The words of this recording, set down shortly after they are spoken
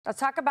Let's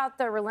talk about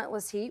the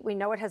relentless heat. We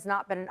know it has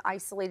not been an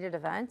isolated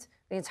event.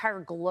 The entire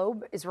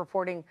globe is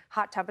reporting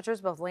hot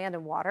temperatures, both land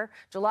and water.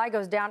 July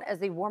goes down as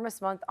the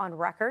warmest month on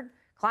record.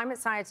 Climate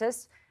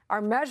scientists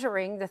are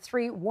measuring the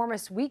 3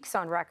 warmest weeks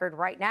on record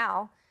right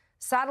now.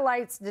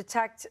 Satellites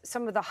detect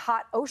some of the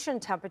hot ocean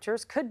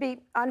temperatures, could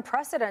be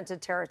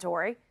unprecedented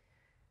territory.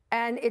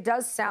 And it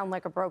does sound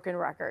like a broken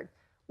record.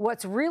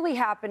 What's really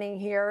happening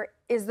here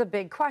is the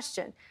big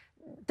question.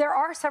 There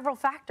are several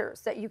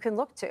factors that you can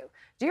look to.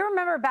 Do you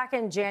remember back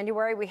in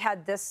January, we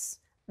had this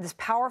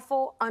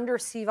powerful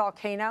undersea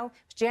volcano? It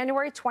was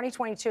January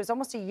 2022. It was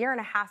almost a year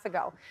and a half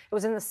ago. It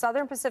was in the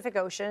southern Pacific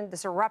Ocean,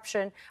 this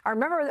eruption. I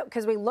remember that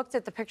because we looked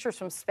at the pictures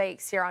from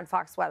space here on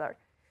Fox Weather.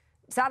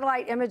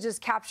 Satellite images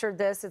captured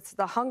this. It's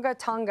the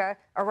Tonga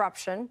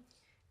eruption.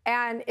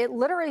 And it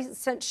literally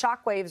sent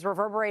shockwaves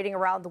reverberating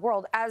around the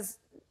world, as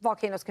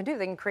volcanoes can do.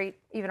 They can create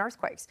even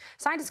earthquakes.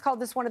 Scientists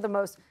called this one of the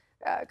most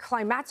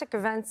climatic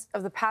events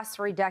of the past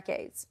 3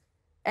 decades.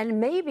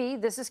 And maybe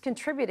this is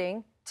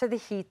contributing to the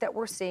heat that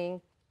we're seeing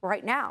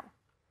right now.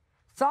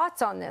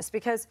 Thoughts on this?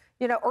 Because,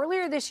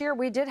 earlier this year,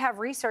 we did have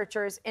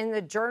researchers in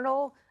the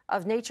Journal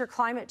of Nature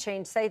Climate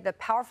Change say the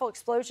powerful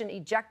explosion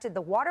ejected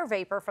the water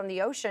vapor from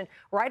the ocean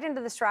right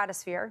into the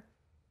stratosphere.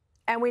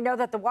 And we know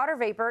that the water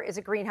vapor is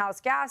a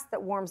greenhouse gas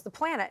that warms the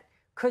planet.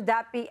 Could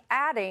that be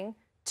adding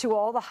to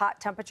all the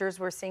hot temperatures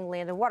we're seeing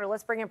land and water?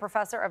 Let's bring in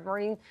Professor of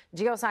Marine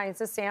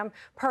Geosciences, Sam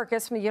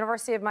Purkis from the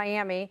University of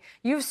Miami.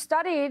 You've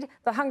studied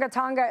the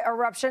Tonga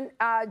eruption.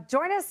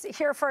 Join us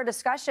here for a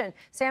discussion.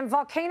 Sam,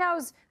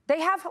 volcanoes,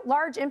 they have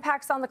large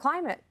impacts on the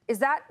climate. Is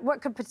that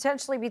what could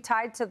potentially be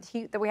tied to the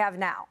heat that we have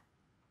now?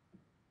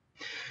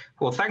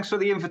 Well, thanks for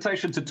the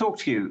invitation to talk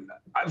to you.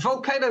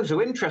 Volcanoes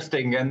are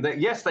interesting, and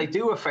yes, they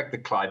do affect the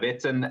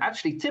climate, and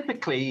actually,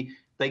 typically,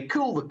 they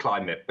cool the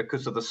climate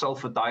because of the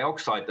sulfur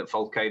dioxide that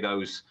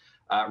volcanoes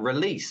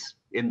release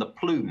in the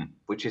plume,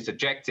 which is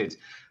ejected.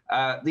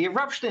 The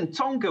eruption in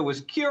Tonga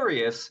was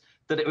curious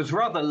that it was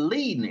rather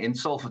lean in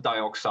sulfur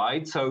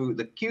dioxide, so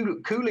the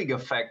cooling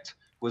effect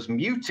was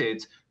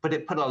muted, but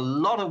it put a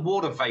lot of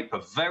water vapor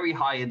very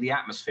high in the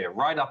atmosphere,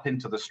 right up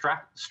into the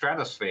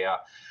stratosphere.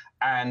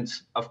 And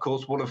of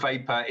course, water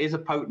vapor is a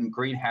potent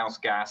greenhouse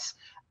gas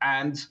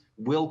and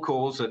will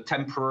cause a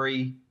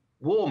temporary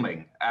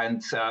warming,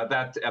 and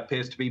that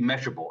appears to be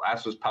measurable,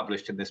 as was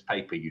published in this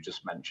paper you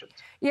just mentioned.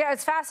 Yeah,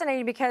 it's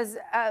fascinating because,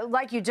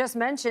 like you just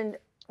mentioned,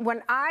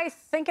 when I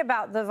think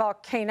about the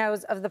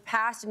volcanoes of the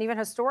past and even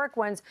historic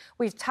ones,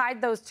 we've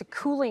tied those to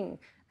cooling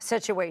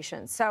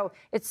situations. So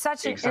it's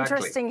such an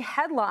interesting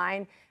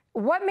headline.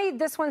 What made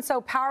this one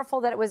so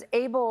powerful that it was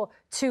able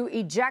to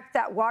eject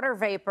that water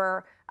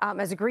vapor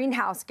as a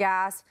greenhouse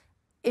gas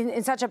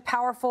in such a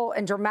powerful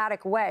and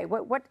dramatic way?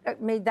 What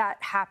made that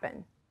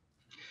happen?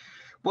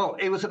 Well,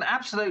 it was an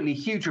absolutely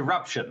huge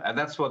eruption, and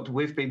that's what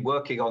we've been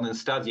working on and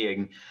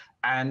studying.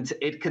 And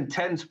it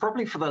contends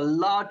probably for the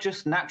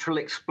largest natural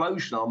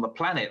explosion on the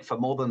planet for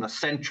more than a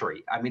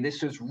century. I mean,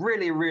 this was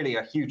really, really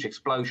a huge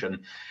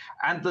explosion.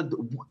 And the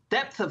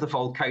depth of the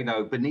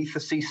volcano beneath the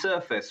sea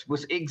surface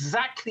was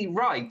exactly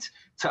right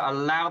to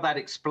allow that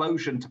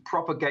explosion to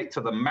propagate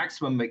to the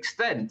maximum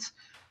extent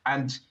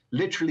and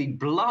literally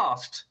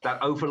blast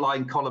that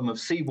overlying column of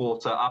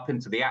seawater up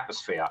into the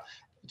atmosphere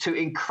to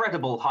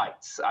incredible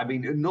heights. I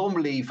mean,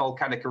 normally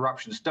volcanic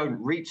eruptions don't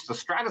reach the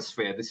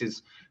stratosphere. This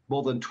is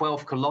more than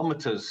 12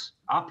 kilometers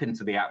up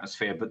into the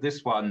atmosphere, but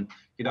this one,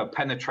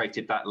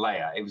 penetrated that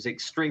layer. It was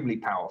extremely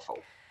powerful.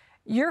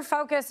 Your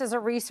focus as a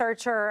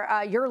researcher,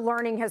 your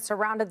learning has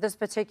surrounded this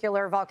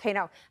particular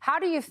volcano. How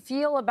do you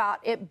feel about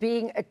it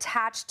being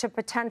attached to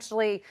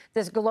potentially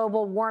this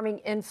global warming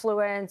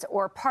influence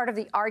or part of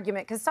the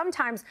argument? Because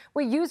sometimes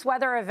we use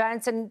weather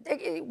events and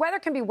weather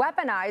can be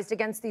weaponized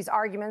against these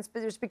arguments, but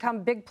there's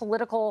become big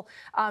political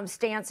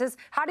stances.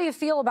 How do you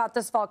feel about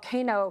this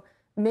volcano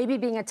maybe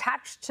being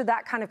attached to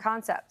that kind of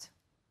concept?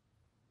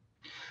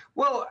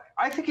 Well,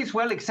 I think it's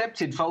well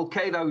accepted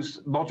volcanoes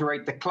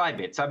moderate the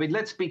climate. I mean,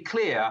 let's be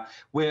clear,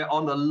 we're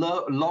on a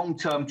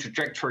long-term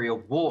trajectory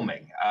of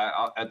warming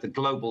at the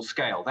global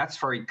scale. That's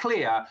very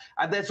clear.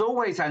 And there's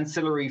always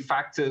ancillary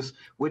factors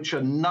which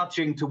are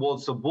nudging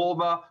towards the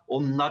warmer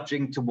or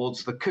nudging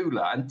towards the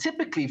cooler. And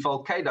typically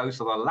volcanoes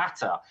are the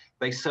latter.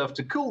 They serve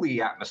to cool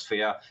the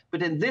atmosphere.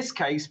 But in this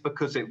case,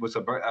 because it was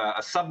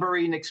a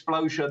submarine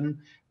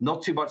explosion,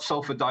 not too much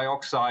sulfur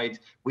dioxide,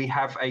 we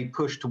have a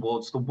push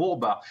towards the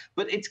warmer.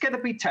 But it's going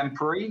to be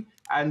temporary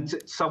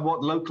and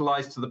somewhat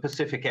localized to the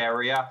Pacific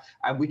area.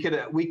 And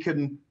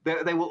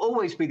there will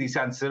always be these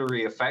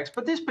ancillary effects,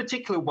 but this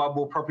particular one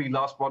will probably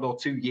last 1 or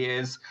 2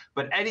 years.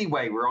 But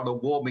anyway, we're on a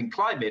warming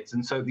climate.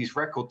 And so these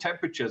record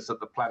temperatures that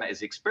the planet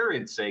is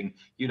experiencing,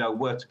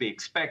 were to be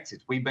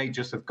expected. We may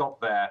just have got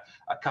there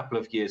a couple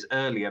of years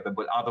earlier than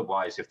would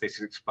otherwise if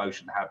this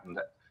explosion hadn't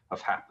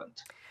have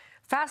happened.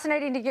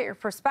 Fascinating to get your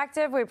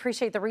perspective. We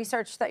appreciate the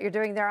research that you're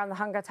doing there on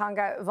the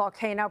Tonga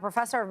volcano.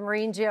 Professor of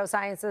Marine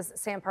Geosciences,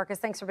 Sam Purkis,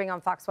 thanks for being on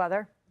Fox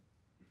Weather.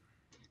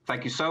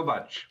 Thank you so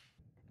much.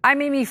 I'm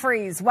Amy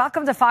Freeze.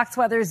 Welcome to Fox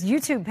Weather's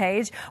YouTube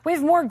page. We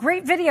have more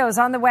great videos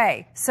on the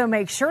way, so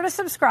make sure to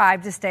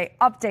subscribe to stay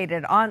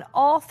updated on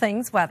all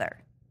things weather.